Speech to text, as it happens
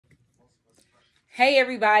Hey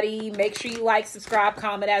everybody, make sure you like, subscribe,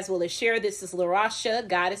 comment, as well as share. This is LaRasha,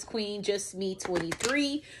 Goddess Queen, Just Me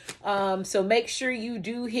 23. So make sure you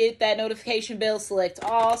do hit that notification bell, select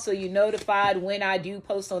all, so you're notified when I do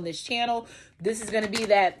post on this channel. This is going to be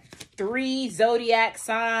that 3 zodiac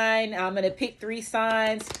sign. I'm going to pick 3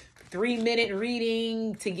 signs, 3-minute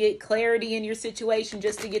reading to get clarity in your situation,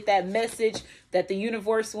 just to get that message that the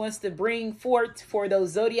universe wants to bring forth for those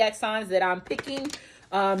zodiac signs that I'm picking.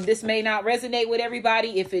 This may not resonate with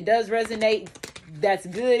everybody. If it does resonate, that's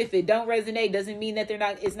good. If it don't resonate, doesn't mean that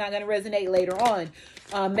it's not going to resonate later on.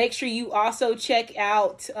 Make sure you also check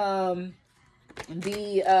out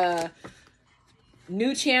the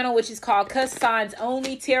new channel, which is called Cuss Signs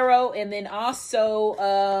Only Tarot, and then also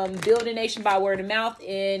Build a Nation by Word of Mouth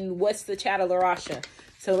and What's the Chat of LaRasha.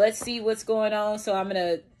 So let's see what's going on. So I'm going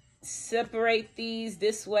to separate these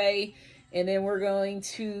this way, and then we're going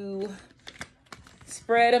to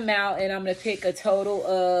spread them out, and I'm going to pick a total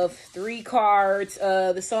of 3 cards.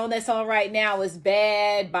 The song that's on right now is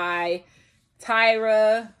Bad by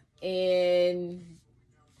Tyra and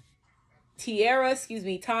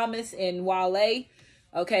Thomas and Wale.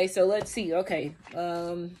 Okay, so let's see. Okay.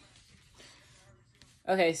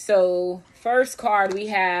 Okay, so first card we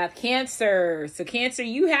have Cancer. So Cancer,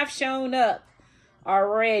 you have shown up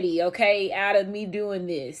already, okay, out of me doing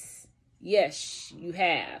this. Yes, you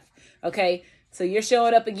have. Okay. So you're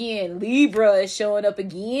showing up again. Libra is showing up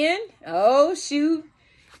again. Oh, shoot.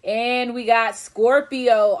 And we got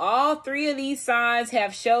Scorpio. All 3 of these signs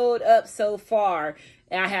have showed up so far.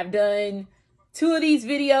 And I have done 2 of these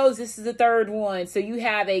videos. This is the 3rd one. So you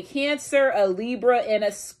have a Cancer, a Libra, and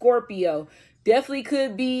a Scorpio. Definitely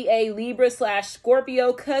could be a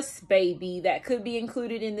Libra/Scorpio cusp baby that could be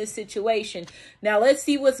included in this situation. Now let's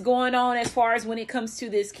see what's going on as far as when it comes to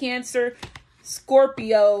this Cancer,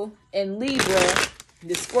 Scorpio, and Libra.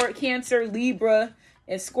 The Cancer, Libra,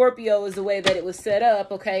 and Scorpio is the way that it was set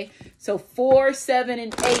up. Okay, so 4, 7,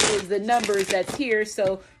 and 8 is the numbers that's here.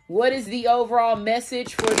 So what is the overall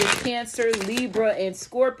message for this Cancer, Libra, and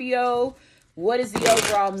Scorpio? What is the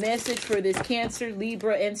overall message for this Cancer,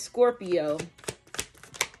 Libra, and Scorpio?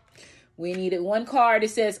 We needed 1 card.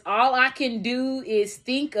 It says, all I can do is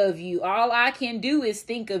think of you. All I can do is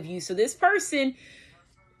think of you. So this person,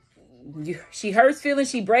 she hurts feelings,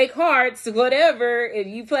 she break hearts, whatever. If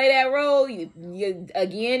you play that role, you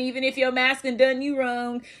again, even if your masculine done you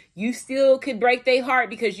wrong, you still could break their heart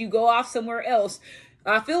because you go off somewhere else.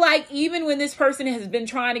 I feel like even when this person has been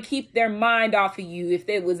trying to keep their mind off of you, if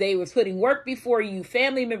they were putting work before you,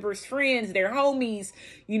 family members, friends, their homies,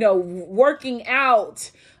 you know, working out,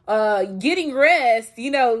 getting rest, you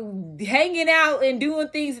know, hanging out and doing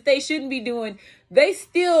things that they shouldn't be doing, they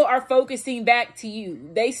still are focusing back to you.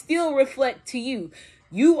 They still reflect to you.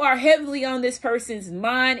 You are heavily on this person's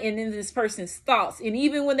mind and in this person's thoughts. And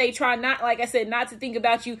even when they try not, like I said, not to think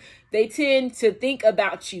about you, they tend to think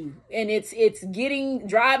about you. And it's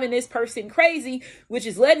driving this person crazy, which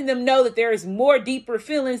is letting them know that there is more deeper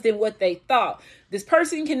feelings than what they thought. This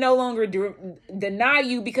person can no longer deny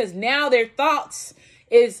you because now their thoughts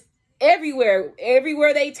is everywhere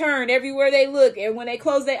they turn, everywhere they look, and when they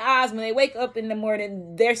close their eyes, when they wake up in the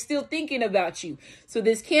morning, they're still thinking about you. So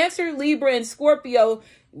this Cancer, Libra, and Scorpio,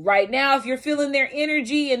 right now, if you're feeling their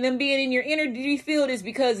energy and them being in your energy field, is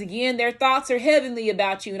because, again, their thoughts are heavenly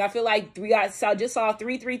about you. And I feel like I just saw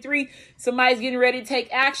 333. Somebody's getting ready to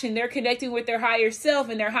take action. They're connecting with their higher self,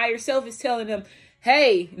 and their higher self is telling them,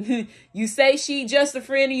 hey, you say she just a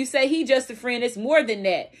friend, and you say he just a friend. It's more than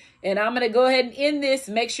that. And I'm going to go ahead and end this.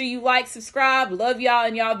 Make sure you like, subscribe. Love y'all,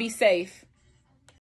 and y'all be safe.